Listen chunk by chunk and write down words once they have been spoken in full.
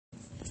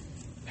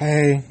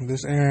Hey,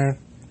 this Aaron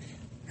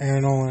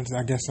Owens.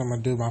 I guess I'm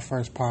gonna do my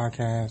first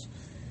podcast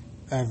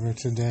ever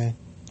today.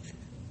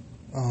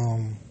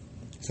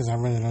 Since I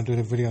really don't do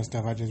the video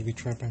stuff, I just be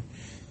tripping.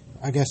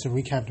 I guess to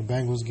recap the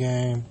Bengals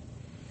game,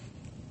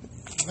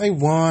 they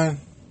won.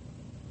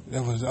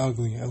 It was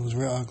ugly. It was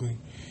real ugly.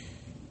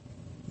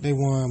 They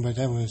won, but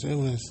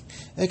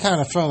it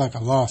kind of felt like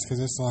a loss because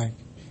it's like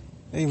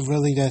they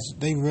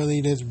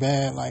really this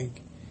bad.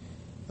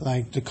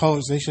 Like the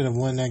Colts, they should have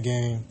won that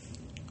game.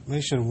 They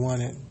should have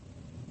won it,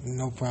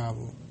 no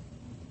problem.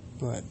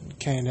 But it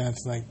came down to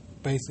like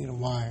basically the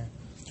wire.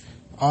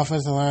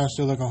 Offensive line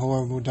still looking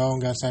horrible. Dalton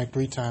got sacked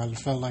 3 times. It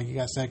felt like he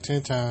got sacked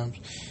 10 times.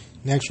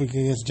 Next week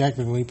against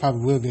Jacksonville, he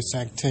probably will get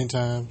sacked 10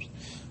 times.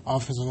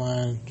 Offensive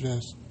line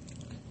just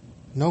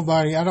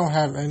nobody. I don't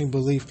have any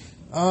belief.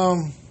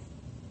 Clint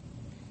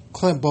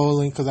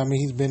Bowling, because I mean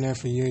he's been there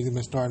for years. He's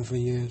been starting for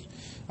years.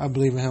 I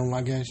believe in him.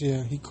 I guess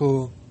he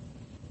cool.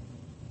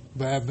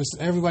 But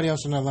everybody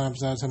else in that line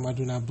besides him, I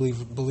do not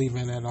believe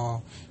in at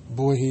all.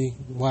 Boyhe,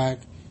 whack.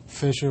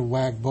 Fisher,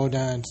 whack.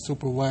 Bodine,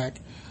 super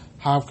whack.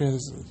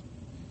 Hopkins,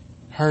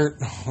 hurt.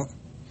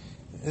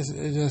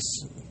 It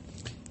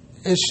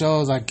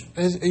shows like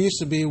it used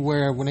to be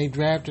where when they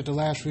drafted the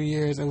last few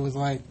years, it was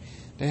like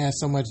they had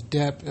so much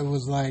depth. It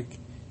was like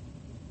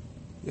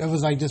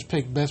just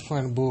pick best player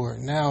on the board.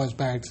 Now it's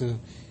back to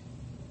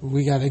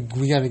we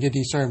gotta get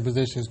these certain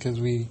positions because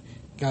we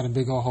got a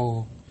big old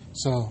hole.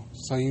 So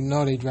they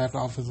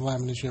drafted offensive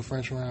lineman this year,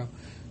 first round,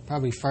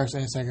 probably first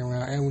and second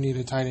round, and we need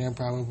a tight end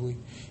probably.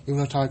 Even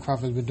though Tyler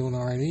Crawford's been doing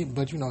already,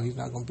 but he's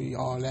not going to be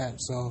all that.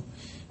 So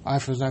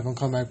Eifler's not going to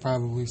come back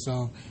probably.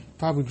 So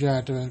probably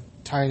draft a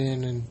tight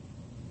end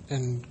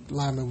and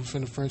lineman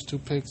within the first 2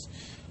 picks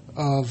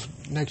of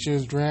next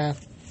year's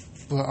draft.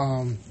 But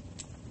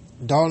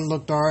Dalton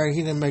looked alright.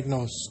 He didn't make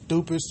no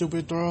stupid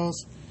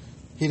throws.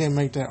 He didn't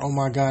make that, oh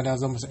my God, that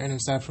was almost an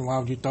interception. Why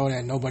would you throw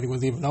that? Nobody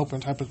was even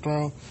open type of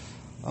throw.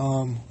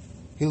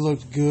 He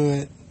looked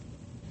good.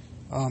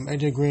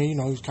 AJ Green,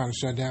 he was kind of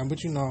shut down,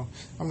 but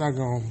I'm not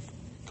going to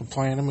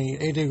complain. I mean,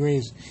 AJ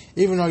Green's,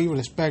 even though you would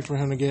expect for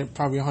him to get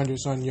probably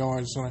 100-something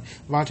yards,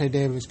 Vontae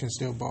Davis can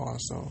still ball.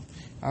 So,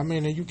 I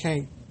mean,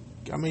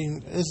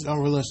 it's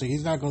unrealistic.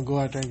 He's not going to go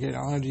out there and get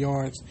 100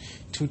 yards,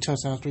 2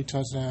 touchdowns, 3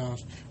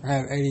 touchdowns, or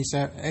have 80,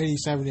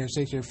 70, or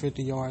 60, or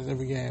 50 yards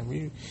every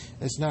game.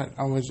 It's not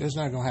going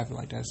to happen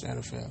like that. It's the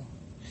NFL.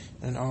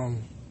 And,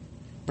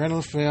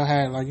 Brandon LaFell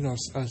had,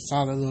 a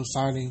solid little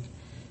signing.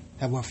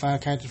 Had,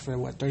 5 catches for,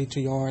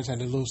 32 yards. Had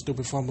a little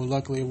stupid fumble.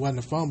 Luckily, it wasn't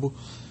a fumble.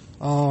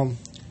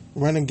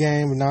 Running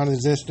game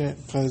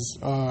non-existent because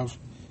of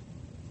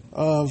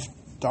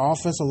the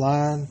offensive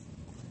line.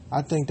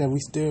 I think that we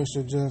still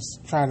should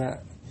just try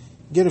to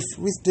get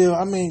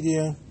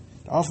the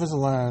offensive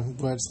line,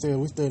 but still,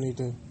 we still need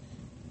to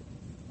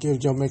give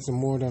Joe Mixon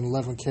more than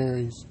 11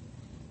 carries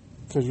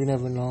because you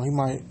never know. He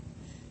might,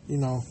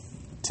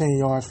 10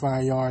 yards,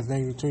 5 yards,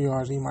 maybe 2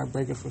 yards, he might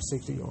break it for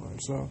 60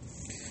 yards. So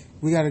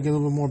we got to get a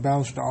little bit more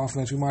balance to the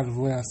offense. We might as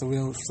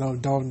well so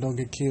Dalton don't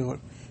get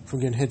killed from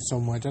getting hit so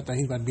much. I thought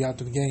he was about to be out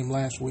to the game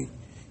last week.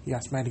 He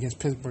got smacked against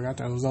Pittsburgh. I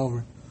thought it was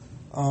over.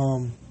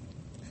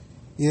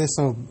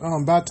 So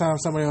about time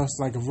somebody else,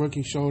 like a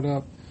rookie, showed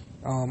up.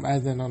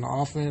 As in on the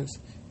offense,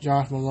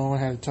 Josh Malone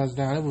had a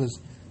touchdown. It was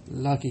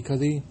lucky because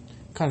he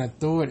kind of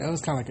threw it. It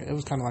was kind of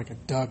like a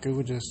duck. It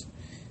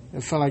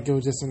felt like it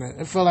was just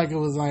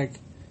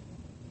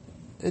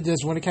it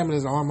just, when it came to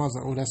his arm, I was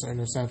like, oh, that's an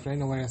interception.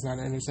 Ain't no way that's not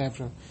an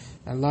interception.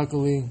 And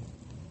luckily,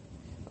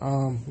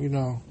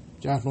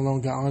 Josh Malone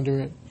got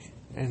under it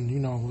and,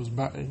 was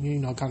about,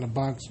 kind of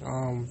boxed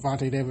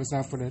Vontae Davis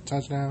out for the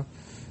touchdown.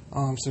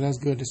 So that's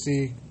good to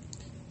see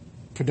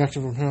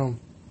production from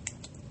him.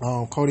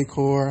 Cody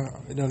Core,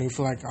 I don't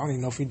even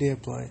know if he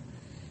did play.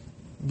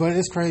 But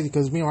it's crazy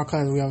because me and my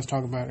cousin, we always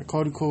talk about it.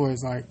 Cody Core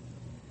is I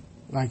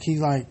kind of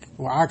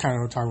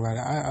don't talk about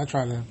it. I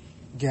try to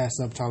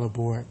gas up Tyler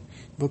Boyd.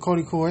 But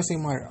Cody Core, it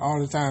seemed like all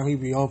the time he'd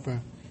be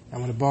open.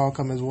 And when the ball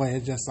comes his way,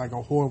 it's just like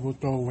a horrible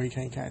throw where he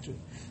can't catch it.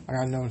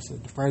 I noticed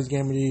it. The first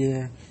game of the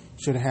year,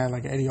 should have had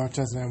like an 80-yard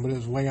touchdown, but it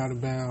was way out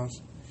of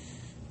bounds.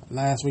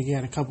 Last week he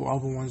had a couple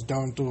open ones,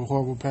 Dalton threw a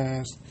horrible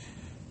pass.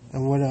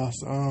 And what else?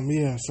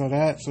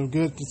 So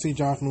good to see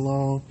Josh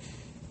Malone.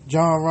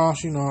 John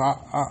Ross,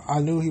 I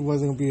knew he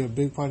wasn't going to be a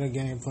big part of the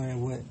game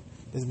playing with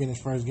this being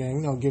his first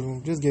game. Get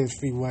his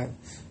feet wet.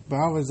 But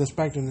I was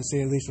expecting to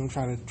see at least him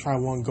try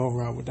one go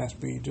route with that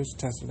speed, just to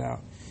test it out,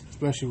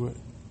 especially with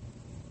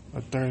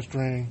a third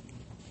string,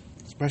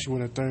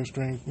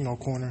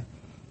 corner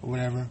or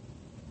whatever.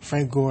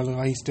 Frank Gore looks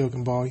like he still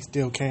can ball. He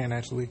still can,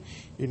 actually.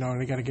 They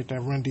got to get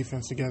that run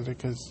defense together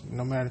because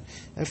no matter,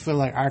 I feel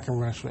like I can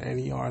rush for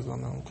 80 yards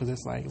on them because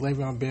it's like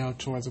Le'Veon Bell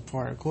towards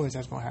apart. Of course,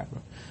 that's going to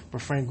happen.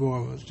 But Frank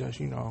Gore was just,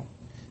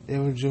 they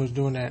were just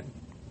doing that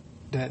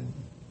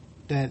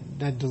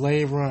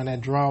delayed run, that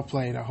draw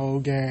play the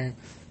whole game.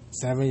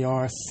 7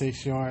 yards,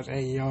 6 yards,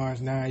 8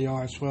 yards, 9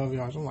 yards, 12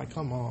 yards. I'm like,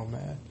 come on,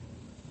 man.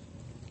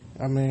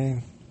 I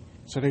mean,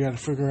 so they got to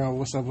figure out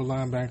what's up with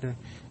linebacker.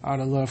 I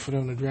would have loved for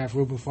them to draft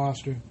Reuben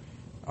Foster.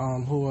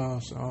 Who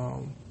else?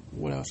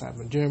 What else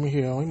happened? Jeremy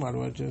Hill, we might as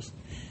well just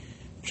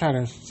try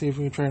to see if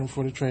we can trade him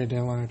for the trade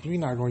deadline. We're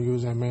not going to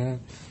use that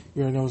man.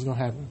 You already know what's going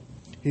to happen.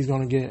 He's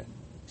going to get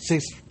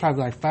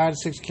probably like 5 to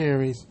 6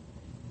 carries,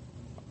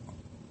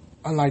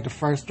 unlike the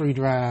first 3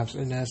 drives,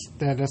 and that's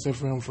it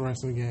for him for the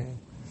rest of the game.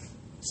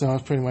 So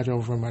it's pretty much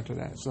over for him after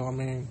that. So I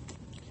mean,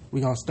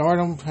 we're going to start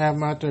him, have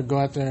him out there, go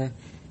out there,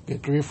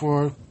 get 3 or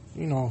 4,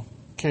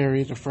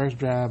 carries the first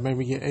drive,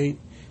 maybe get 8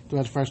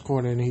 throughout the first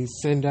quarter, and he's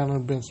sitting down on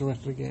the bench the rest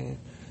of the game.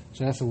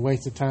 So that's a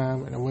waste of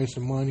time and a waste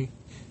of money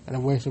and a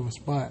waste of a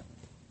spot.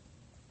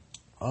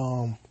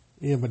 But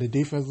the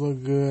defense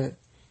looked good.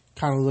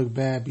 Kind of looked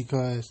bad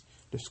because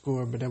the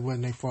score, but that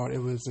wasn't their fault. It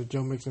was a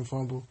Joe Mixon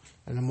fumble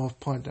and the most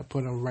punt that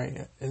put them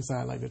right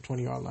inside like the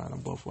 20-yard line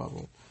on both of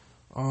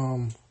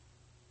them.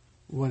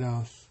 What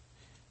else?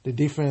 The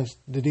defense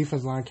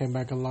line came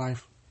back to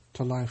life.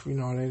 They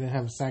didn't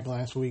have a sack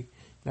last week.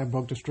 That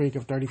broke the streak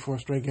of 34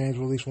 straight games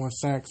with at least 1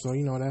 sack. So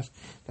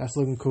that's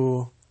looking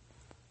cool.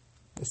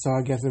 So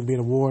I guess it'll be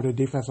the war of the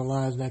defensive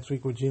lines next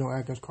week with Geno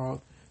Atkins,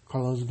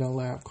 Carlos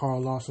Dunlap,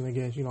 Carl Lawson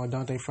against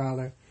Dante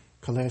Fowler,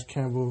 Calais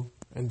Campbell,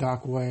 and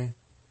Doc Way.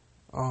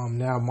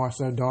 Now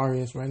Marcel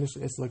Darius, man,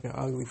 it's looking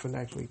ugly for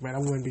next week, man. I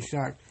wouldn't be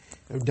shocked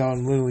if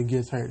Dalton literally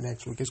gets hurt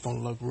next week. It's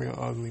gonna look real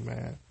ugly,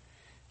 man.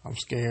 I'm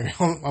scared.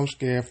 I'm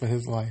scared for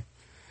his life.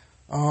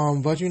 But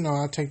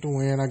I'll take the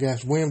win. I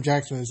guess William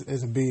Jackson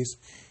is a beast.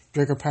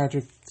 Draker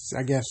Patrick,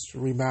 I guess,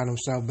 rebounded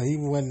himself, but he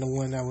wasn't the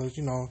one that was,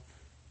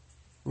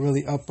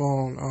 really up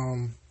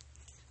on.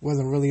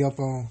 Wasn't really up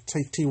on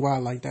T.Y.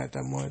 like that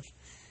much.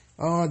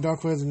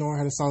 Darqueze Dennard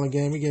had a solid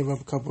game. He gave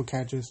up a couple of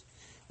catches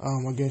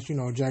against,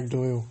 Jack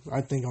Doyle,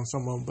 I think, on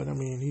some of them. But, I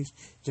mean,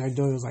 Jack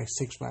Doyle's like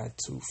 6'5",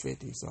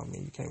 250. So, I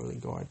mean, you can't really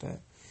guard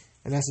that.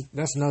 And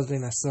that's another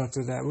thing that sucks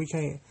is that we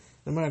can't,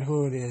 no matter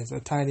who it is, a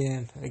tight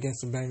end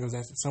against the Bengals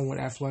that's somewhat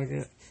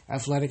athletic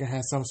and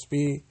has some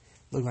speed,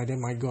 look like they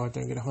might go out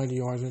there and get 100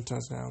 yards and a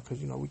touchdown because,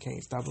 we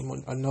can't stop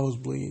a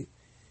nosebleed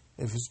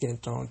if it's getting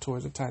thrown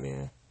towards the tight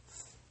end.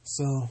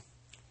 So,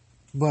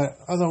 but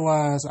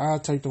otherwise, I'll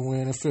take the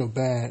win. I feel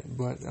bad,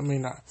 but I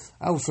mean,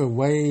 I would feel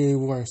way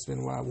worse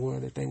than what I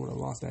would if they would have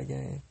lost that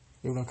game.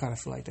 Even though I kind of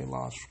feel like they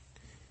lost,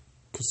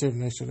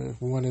 considering they should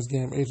have won this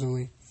game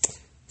easily.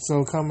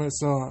 So,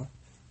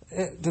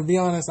 to be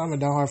honest, I'm a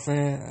diehard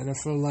fan, and I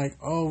feel like,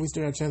 we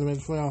still have a chance to make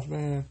the playoffs,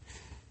 man.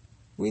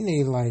 We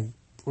need like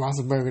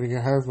Roethlisberger to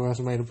get hurt for us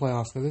to make the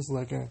playoffs because it's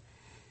like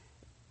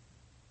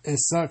it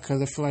sucks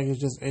because I feel like it's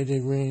just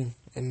AJ Green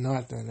and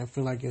nothing. I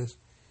feel like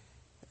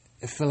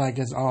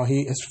that's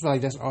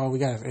all we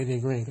got is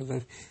AJ Green.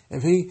 Because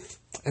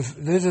if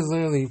this is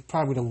literally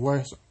probably the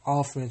worst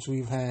offense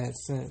we've had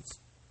since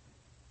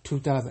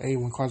 2008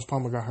 when Carson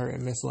Palmer got hurt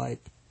and missed like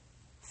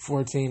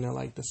 14 of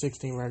like the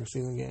 16 regular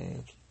season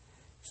games.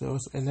 So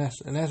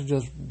that's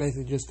just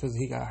basically just because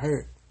he got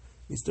hurt.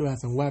 He still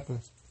has some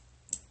weapons.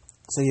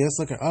 So yeah, it's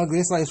looking ugly.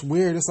 It's like it's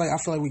weird. It's like I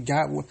feel like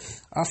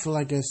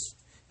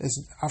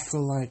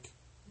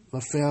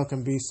LaFell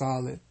can be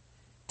solid.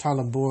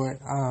 Tyler Boyd,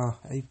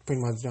 he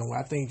pretty much done.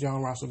 I think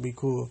John Ross will be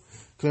cool.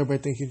 Because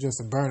everybody thinks he's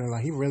just a burner.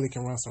 Like, he really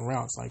can run some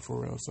routes, like,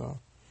 for real. So,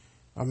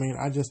 I mean,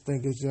 I just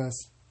think it's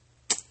just,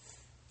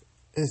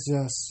 it's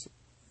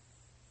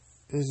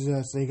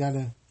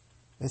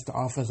the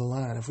offensive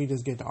line. If we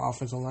just get the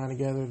offensive line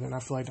together, then I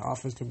feel like the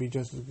offense could be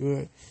just as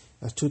good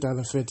as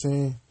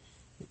 2015.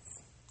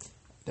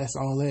 That's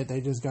all it.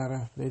 They just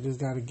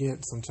gotta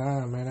get some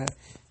time, man.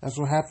 That's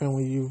what happened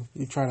when you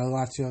try to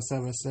lie to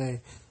yourself and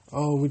say,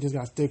 we just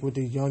got to stick with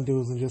these young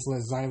dudes and just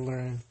let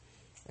Zeitler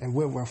and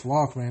Whitworth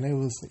walk, man. It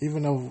was,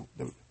 even though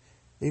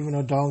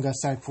Dalton got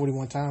sacked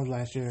 41 times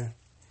last year,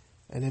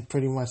 and it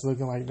pretty much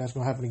looking like that's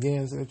going to happen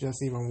again, it's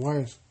just even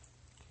worse.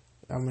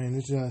 I mean,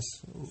 it's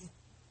just,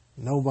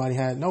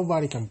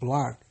 nobody can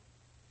block.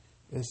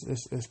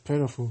 It's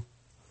pitiful.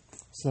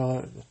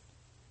 So,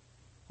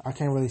 I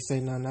can't really say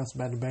nothing else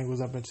about the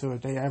Bengals up until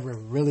if they ever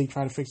really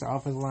try to fix the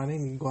offensive line, they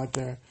need to go out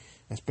there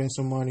and spend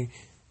some money.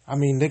 I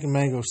mean, Nick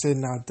Mango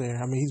sitting out there.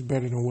 I mean, he's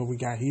better than what we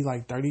got. He's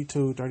like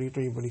 32,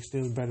 33, but he's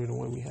still better than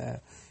what we have.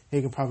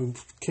 He could probably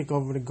kick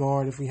over the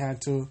guard if we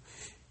had to.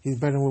 He's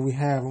better than what we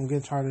have. I'm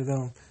getting tired of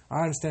them.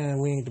 I understand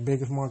we ain't the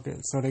biggest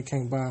market, so they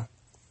can't buy,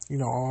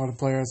 all the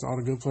players, all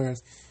the good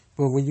players.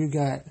 But when you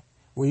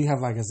have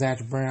like a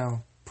Zach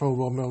Brown, Pro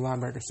Bowl middle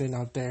linebacker sitting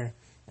out there,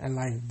 and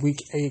like week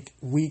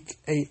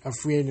eight of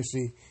free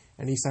agency,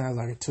 and he signs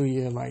like a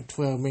 2-year, like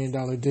 $12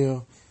 million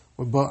deal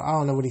with Buck. I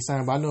don't know what he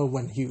signed, but I know it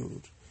wasn't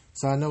huge.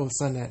 So I know it's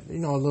something that,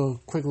 a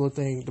quick little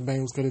thing the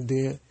Bengals could have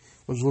did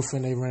was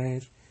within their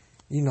range.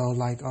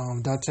 Like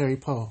Dontari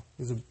Poe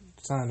is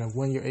signed a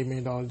 1-year, $8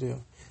 million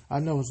deal. I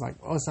know it's like,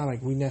 it's not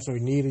like we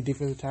necessarily need a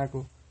defensive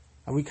tackle.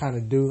 And we kind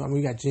of do. I mean,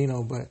 we got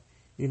Geno, but,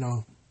 we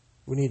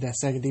need that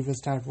second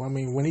defensive tackle. I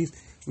mean,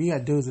 we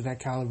got dudes of that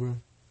caliber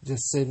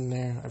just sitting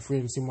there at free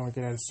agency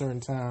market at a certain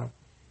time,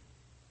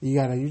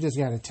 you just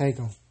got to take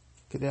them.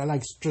 They're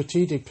like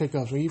strategic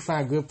pickups. When you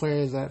find good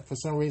players that for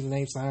some reason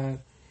ain't signed,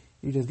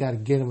 you just got to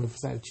get them if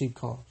it's at a cheap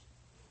cost.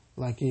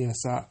 Like,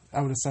 so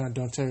I would have signed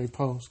Dontari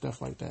Poe,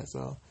 stuff like that.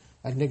 So,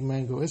 like Nick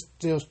Mango, it's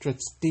still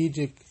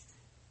strategic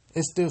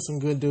it's still some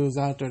good dudes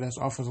out there that's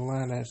offensive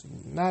line that's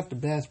not the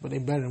best, but they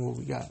better than what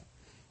we got.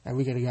 And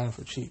we could have got them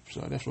for cheap.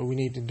 So that's what we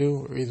need to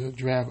do, or either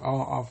draft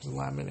all offensive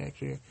linemen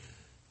next year.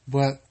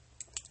 But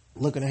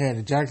looking ahead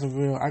to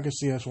Jacksonville, I could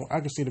see the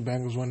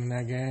Bengals winning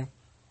that game.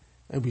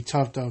 It'd be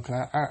tough though,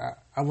 because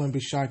I wouldn't be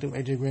shocked if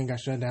AJ Green got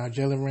shut down.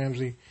 Jalen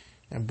Ramsey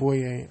and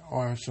Boye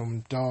are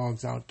some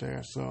dogs out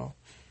there. So,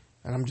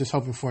 and I'm just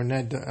hoping for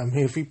Ned. I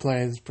mean, if he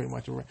plays, it's pretty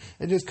much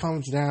it just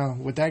comes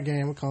down with that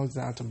game. It comes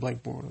down to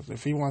Blake Bortles.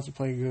 If he wants to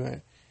play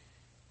good,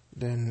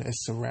 then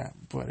it's a wrap.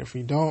 But if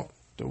he don't,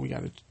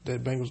 then the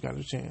Bengals got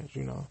a chance.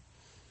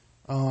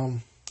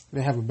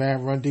 They have a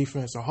bad run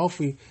defense, so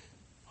hopefully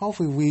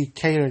we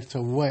cater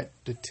to what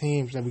the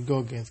teams that we go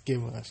against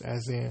give us.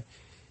 As in,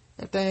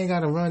 if they ain't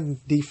got a run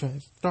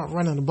defense, start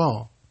running the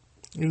ball.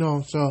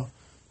 So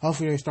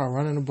hopefully they start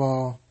running the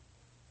ball.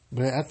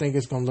 But I think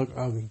it's going to look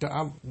ugly.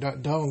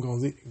 Dalton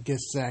going to get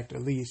sacked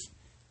at least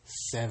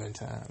 7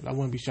 times. I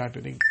wouldn't be shocked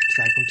if they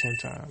sack him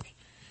 10 times.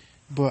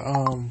 But,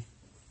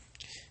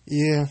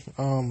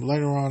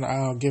 later on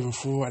I'll give a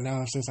full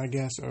analysis, I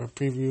guess, or a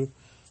preview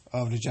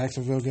of the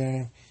Jacksonville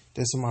game.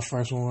 This is my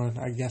first one.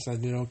 I guess I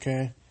did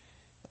okay,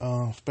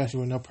 especially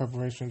with no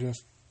preparation,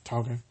 just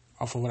talking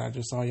off of what I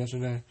just saw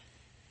yesterday.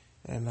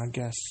 And I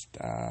guess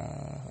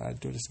I'll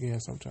do this again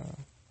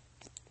sometime.